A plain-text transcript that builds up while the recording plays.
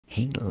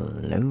Hello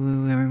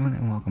everyone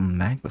and welcome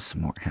back with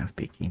some more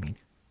Half-Baked Gaming.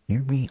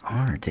 Here we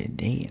are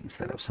today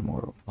instead of some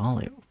more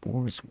Fallout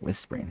 4's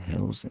Whispering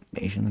Hills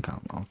Invasion of the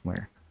Commonwealth,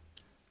 where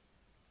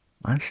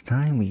last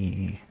time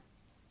we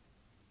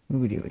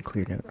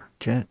cleared out our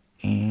jet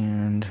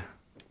and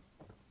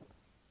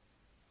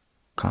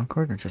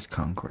Concord, or just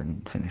Concord,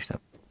 and finished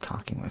up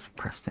talking with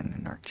Preston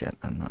and our jet.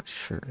 I'm not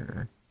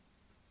sure.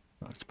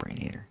 Oh, it's Brain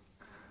Eater.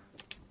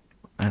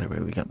 Either way,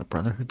 we got the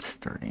Brotherhood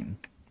starting.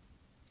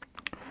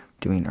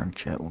 Doing our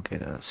jet will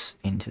get us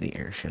into the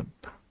airship.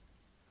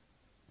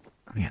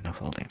 Oh, yeah, no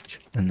fall damage.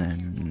 And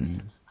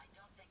then...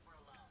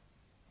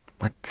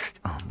 what?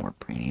 Oh, more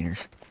Brain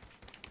Eaters.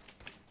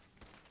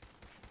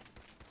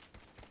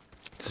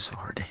 This is so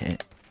hard to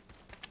hit.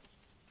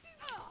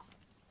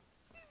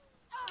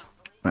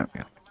 There we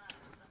go.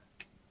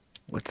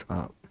 What's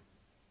up?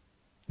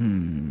 I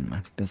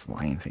think this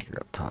lion figure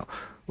up top.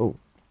 Oh.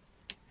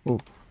 Oh.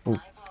 Oh.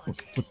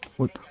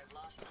 What?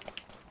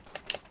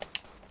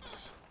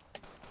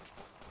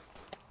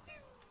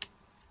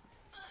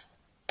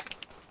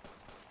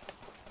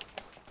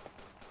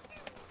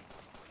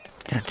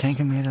 Yeah, tank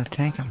him, yeah,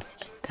 tank him.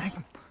 Tank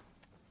him.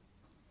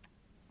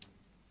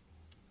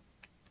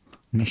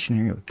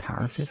 Missionary with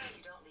power fists?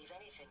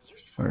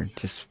 Or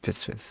just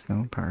fist?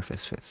 No, power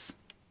fist. So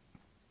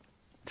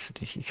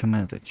did he come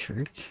out of the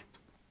church?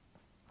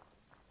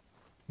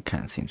 It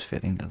kind of seems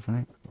fitting, doesn't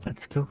it?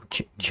 Let's go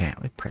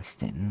chit-chat with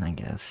Preston, I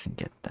guess, and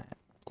get that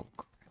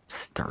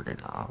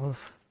started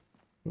off.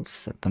 We'll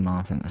set them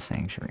off in the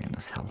sanctuary in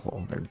this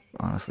hellhole. They're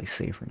honestly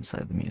safer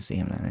inside the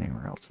museum than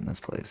anywhere else in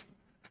this place.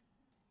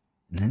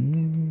 And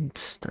then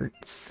start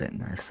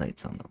setting our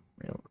sights on the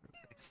railroad,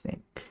 I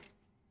think.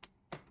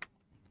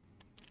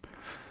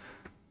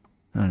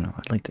 I don't know,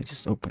 I'd like to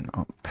just open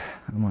up.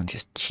 I don't want to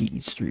just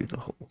cheese through the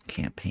whole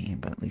campaign,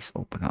 but at least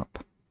open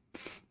up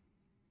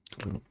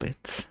a little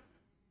bit.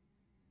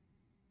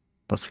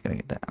 Plus we gotta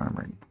get that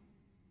armored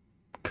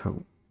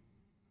coat.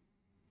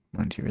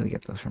 When did you really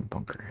get those from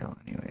Bunker Hill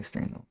anyways,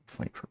 during the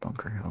fight for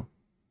Bunker Hill?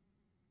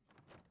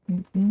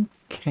 You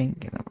can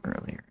get them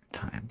earlier at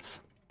times.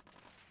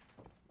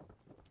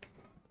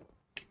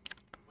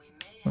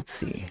 Let's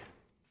see.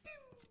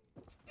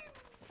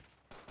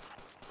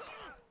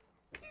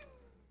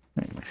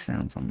 My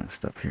sound's all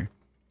messed up here.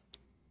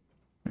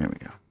 There we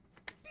go.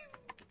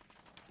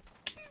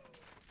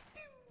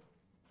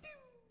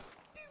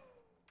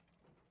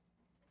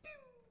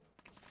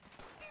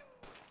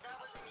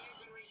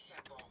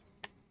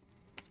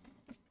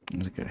 That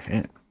was a good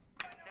hit.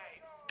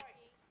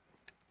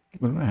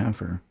 What do I have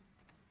for?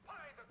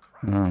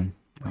 A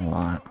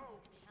lot.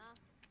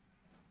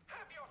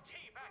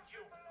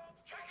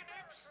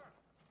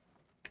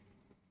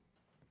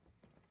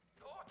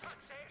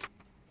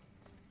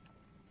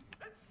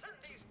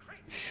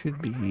 Should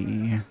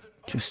be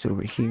just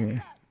over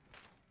here.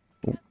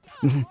 Oh.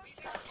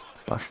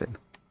 Busted.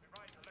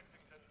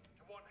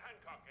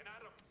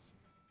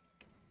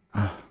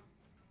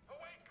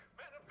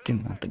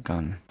 Didn't want the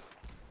gun.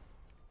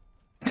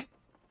 It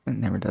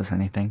never does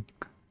anything.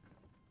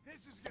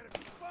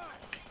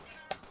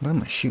 What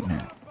am I shooting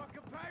at?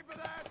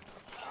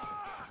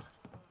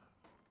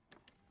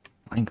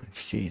 Language,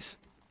 jeez.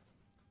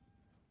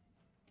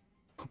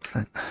 What was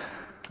that?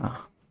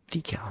 Oh,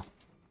 decal.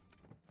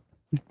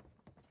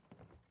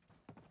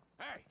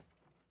 Hey!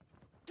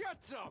 Get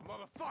some,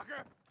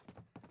 motherfucker!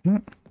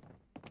 What?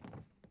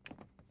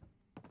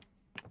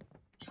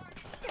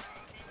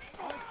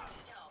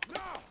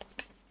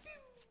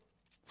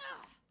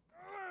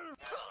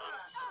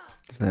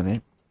 Is that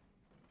it?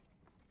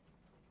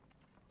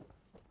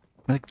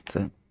 I think that's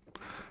it.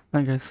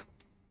 Hi guys.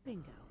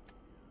 Bingo.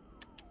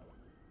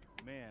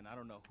 Man, I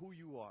don't know who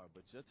you are,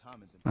 but your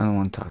timing's I don't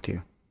want to talk to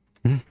you.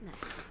 Nice.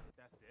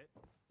 That's it?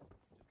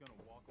 Just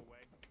gonna walk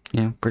away?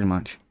 Yeah, pretty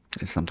much.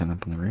 There's something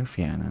up on the roof?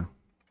 Yeah, I know.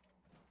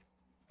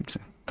 I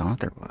thought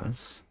there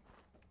was.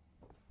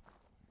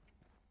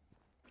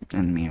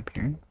 And me up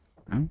here?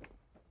 No?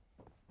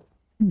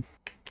 Do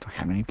I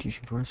have any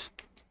fusion force?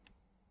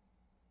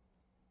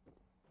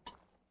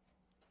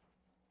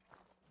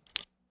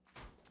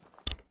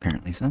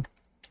 Apparently so.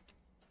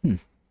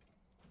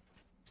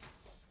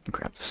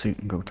 Grab the suit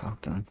and go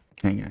talk to them.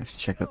 Hey guys,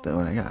 check out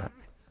what I got.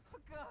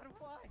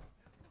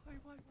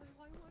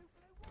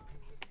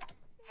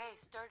 Hey,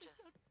 Sturgis.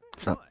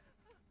 What's up?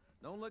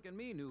 Don't look at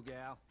me, new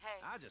gal.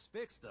 Hey. I just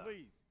fixed stuff.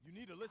 Please, you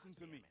need to listen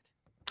to me.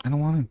 I don't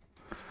want him.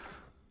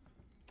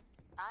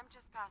 I'm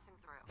just passing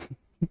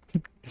through.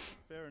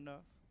 Fair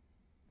enough.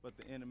 But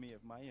the enemy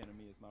of my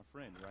enemy is my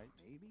friend, right?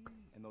 Maybe.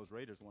 And those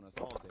raiders want us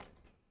all dead,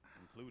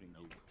 including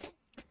you.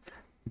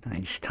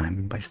 Nice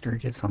timing by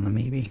Sturgis on the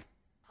maybe.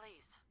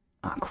 Please.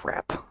 Oh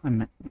crap. I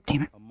meant,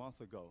 damn it. A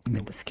month ago, You there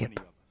meant were to skip.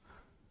 20 of us.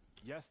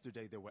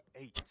 Yesterday, there were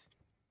 8.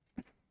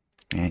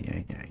 Yeah.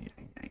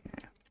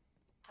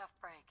 Tough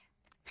break.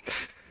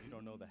 You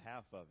don't know the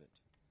half of it.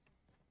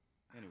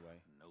 Anyway,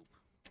 Nope.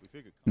 we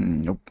figured.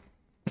 Nope.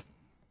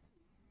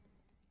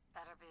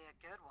 Better be a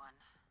good one.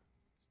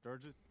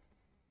 Sturgis,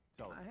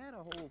 tell I me. had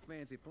a whole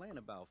fancy plan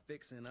about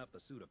fixing up a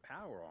suit of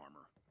power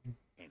armor.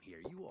 And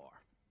here you are.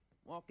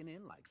 walking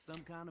in like some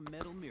kind of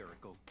metal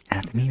miracle.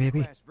 That's me,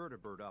 baby. Crashed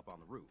vertibird up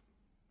on the roof.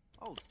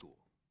 Old school,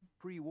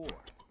 pre-war.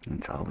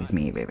 It's always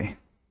me, baby.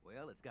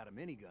 Well, it's got a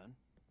minigun,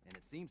 and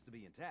it seems to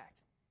be intact.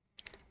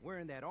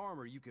 Wearing that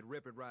armor, you could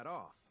rip it right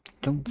off.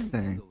 Don't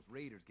say. Those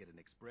raiders get an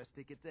express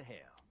ticket to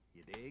hell.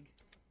 You dig?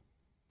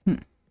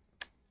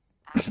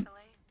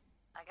 Actually,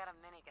 I got a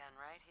minigun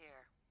right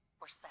here.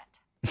 We're set.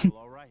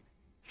 Well, all right.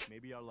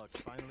 Maybe our luck's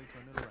finally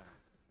turned it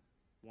around.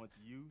 Once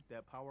you,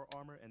 that power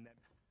armor, and that...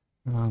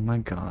 Oh my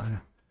god.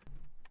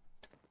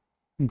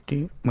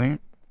 Dude, where?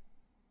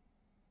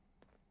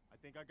 I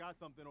think I got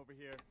something over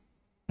here.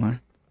 What?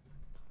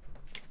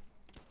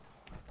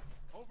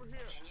 Over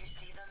here. Can you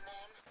see them,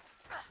 ma'am?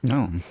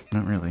 No,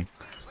 not really.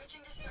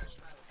 Switching to search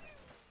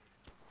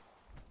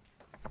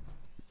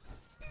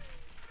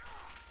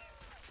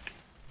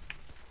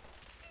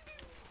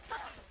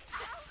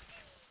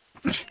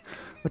mode.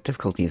 What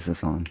difficulty is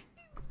this on?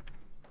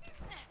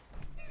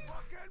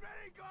 Fucking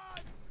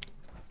minigun!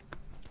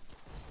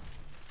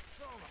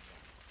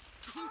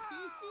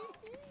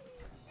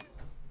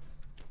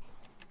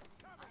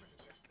 I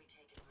suggest we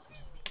take as much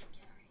as we can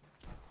carry.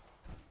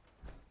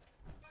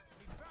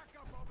 Need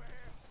backup over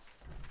here.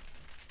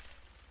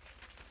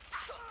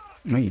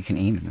 Oh, you can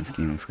aim in this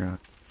game, I forgot.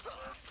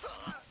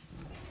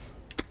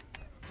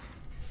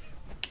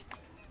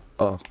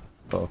 Oh,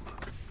 oh.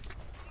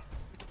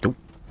 Nope,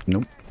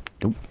 nope,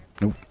 nope,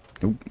 nope,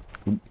 nope,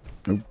 nope,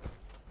 nope.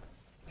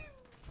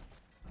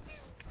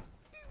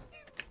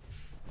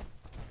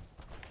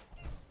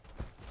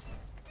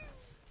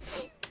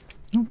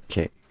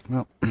 Okay,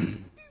 well,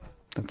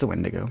 that's a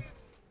Wendigo.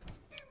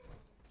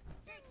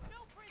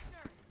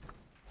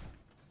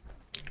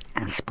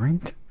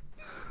 Aspirant?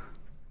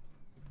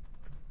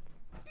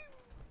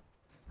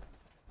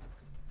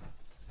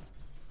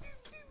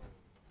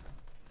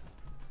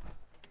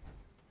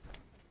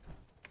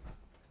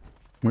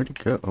 Where'd it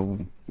go? Oh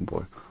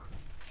boy.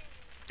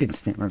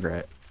 Instant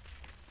regret.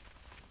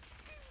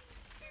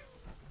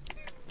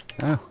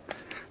 Oh.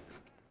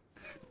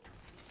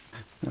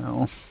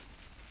 No.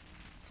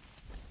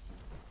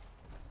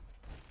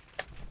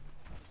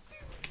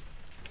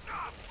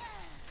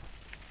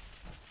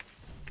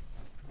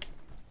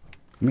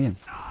 Come in.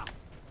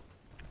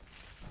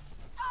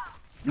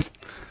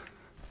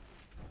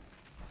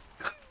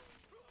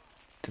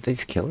 Did they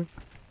just kill her?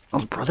 Oh,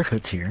 the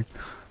Brotherhood's here.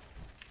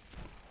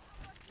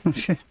 Oh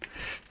shit.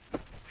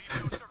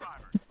 No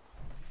survivors.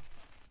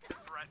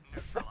 Threat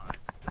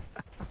neutralized.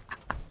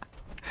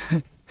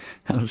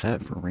 How's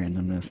that for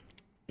randomness?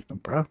 Oh,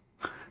 bro,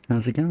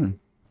 how's it going?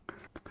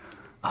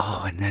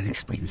 Oh, and that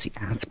explains the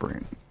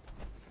aspirant.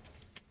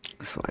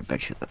 So I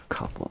bet you that a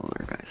couple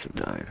other guys have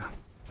died.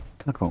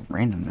 Talk about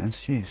randomness,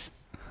 jeez.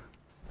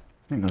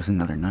 There goes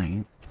another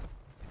night.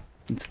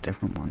 It's a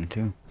different one,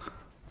 too.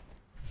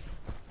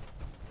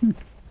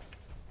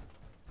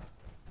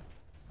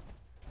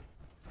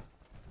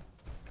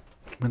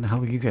 Where the hell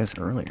were you guys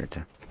earlier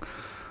to?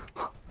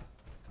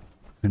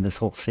 In this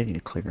whole city to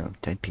clear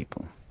out dead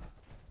people.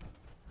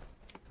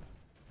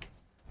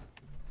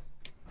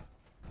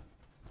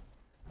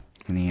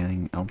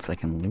 Anything else I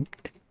can loot?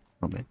 A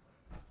little bit.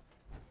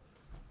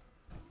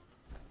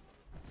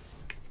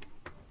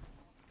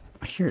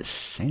 I hear a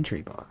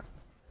sentry bar.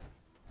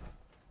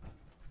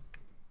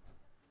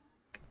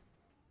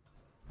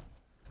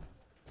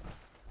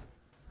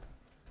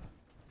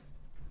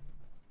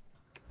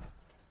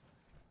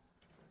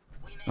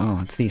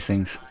 Oh, it's these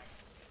things.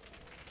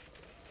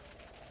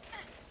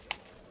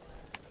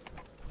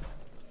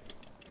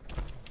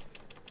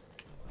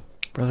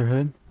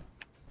 Brotherhood?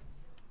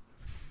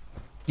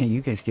 Yeah,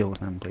 you guys deal with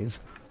them, please.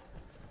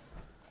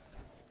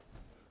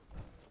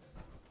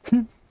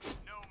 No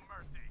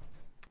mercy.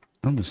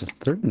 Oh, there's a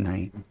third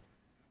night.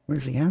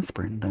 Where's the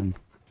aspirant then?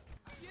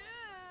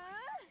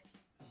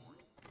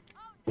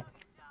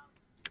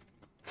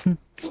 I'll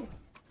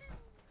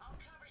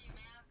cover you,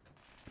 ma'am.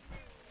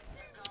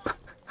 They're gone.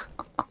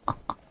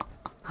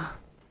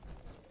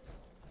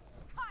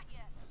 Caught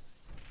ya.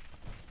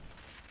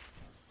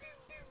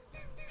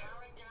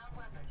 Powering down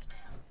weapons,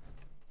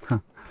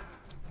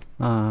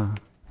 ma'am.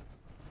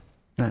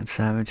 That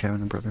savage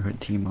having a Brotherhood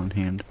team on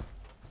hand.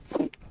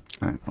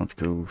 Alright, let's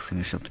go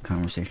finish up the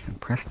conversation with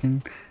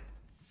Preston.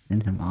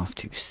 Send him off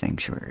to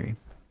Sanctuary.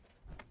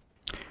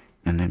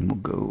 And then we'll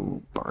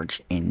go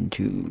barge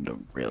into the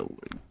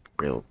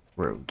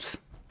railroads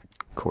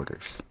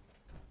quarters.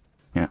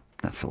 Yeah,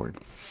 that's the word.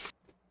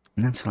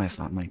 And that's what I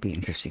thought might be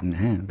interesting to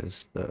have,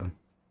 is the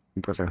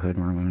Brotherhood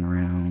roaming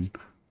around.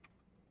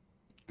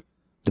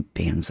 The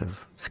bands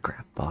of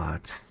scrap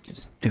bots,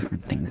 just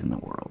different things in the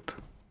world.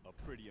 A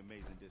pretty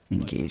amazing display.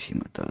 Engaging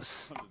with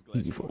those I'm just glad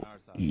you're evil, on our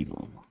side.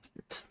 evil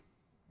monsters.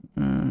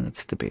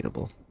 That's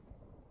debatable.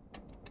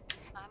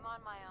 I'm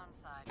on my own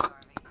side,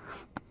 Garvey.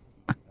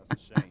 That's a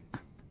shame.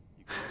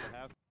 You could never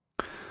have...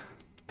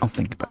 I'll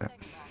think I'll about it.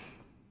 think about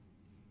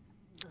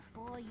it.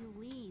 Before you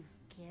leave,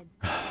 kid,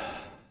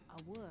 I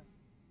would.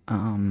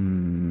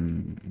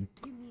 Um,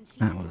 You mean she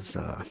that had was,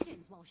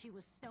 visions while till she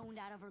was stoned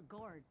out of her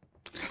gourd.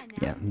 And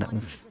Yeah, now that you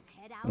was- want us to just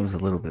head out that was a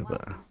on little bit of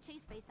wild a goose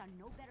chase based on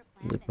no better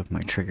plan lip than with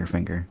my trigger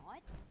everyone finger.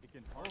 thought? It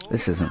can hurt.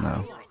 This isn't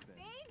though.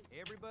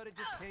 Everybody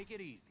just take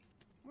it easy.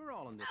 We're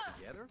all in this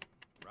together,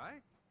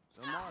 right?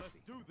 So Marcy, Let's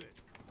do this.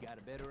 you got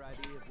a better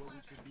idea of what we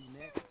should do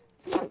next?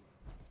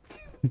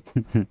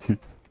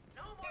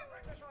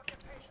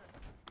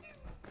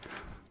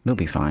 They'll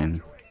be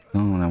fine. The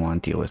only one I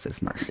want to deal with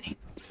is Mercy.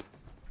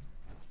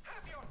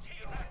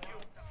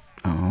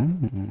 Oh,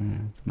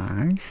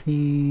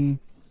 Mercy.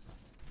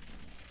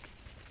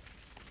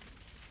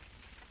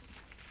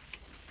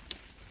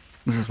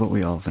 This is what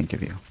we all think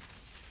of you.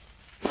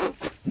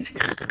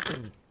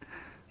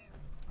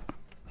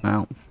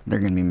 Well, they're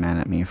gonna be mad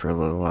at me for a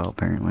little while,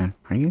 apparently.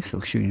 Are you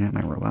still shooting at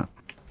my robot?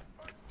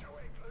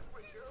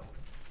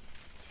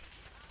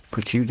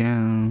 Put you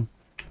down.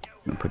 I'm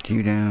gonna put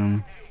you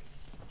down.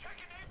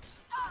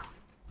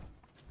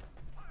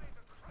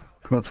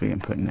 Who else we been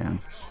putting down?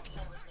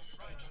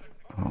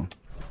 Oh.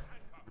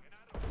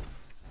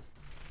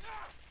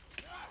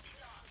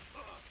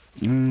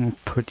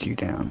 Put you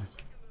down.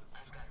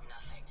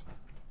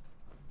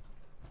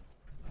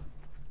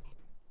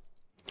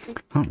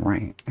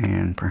 Alright,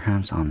 and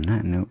perhaps on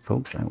that note,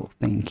 folks, I will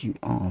thank you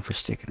all for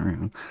sticking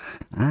around.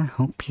 I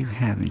hope you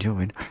have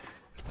enjoyed.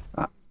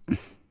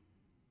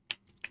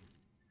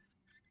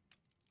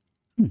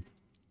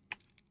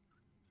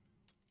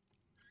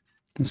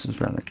 This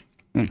is rather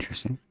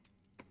interesting.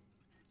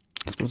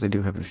 I suppose I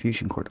do have a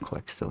fusion core to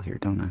collect still here,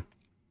 don't I?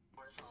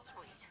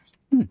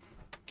 Sweet.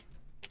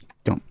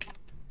 Don't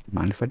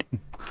mind if I do.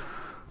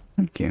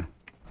 Thank you.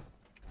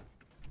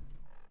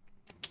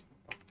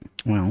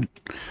 Well,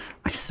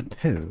 I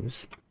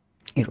suppose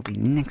it'll be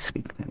next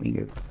week that we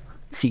go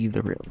see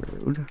the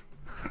railroad.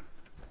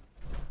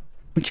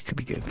 Which could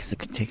be good, because it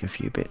could take a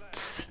few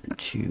bits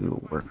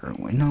to work our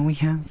way. No, we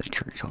have the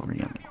church already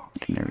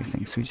unlocked and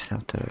everything, so we just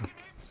have to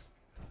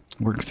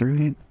work through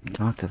it,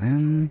 talk to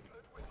them,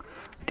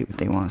 do what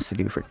they want us to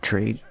do for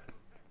trade,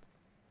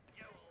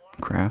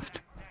 craft.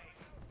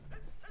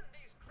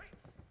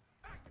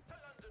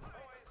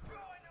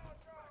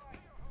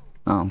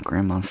 Oh,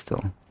 Grandma's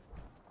still.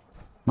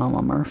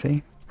 Mama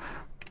Murphy.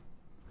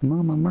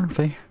 Mama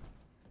Murphy.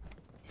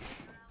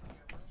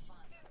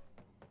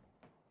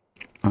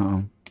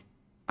 Uh-oh.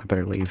 I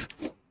better leave.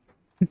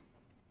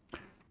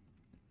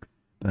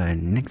 But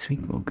next week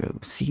we'll go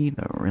see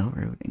the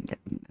railroad and get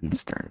them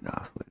started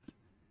off with.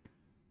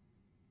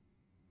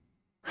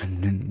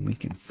 And then we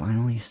can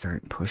finally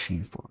start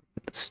pushing forward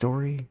with the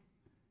story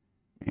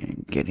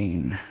and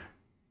getting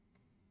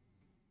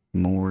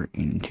more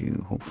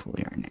into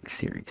hopefully our next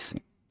series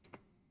soon.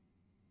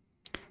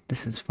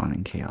 This is fun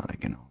and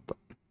chaotic and all, but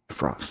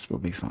Frost will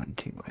be fun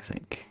too, I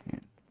think.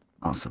 And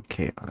also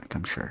chaotic,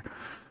 I'm sure.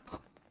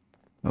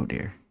 Oh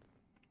dear.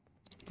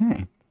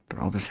 Hey,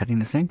 they're all just heading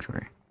to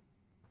Sanctuary.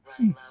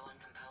 Running low on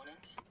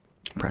components?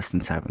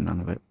 Preston's having none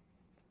of it.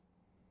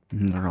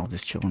 They're all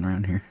just chilling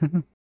around here.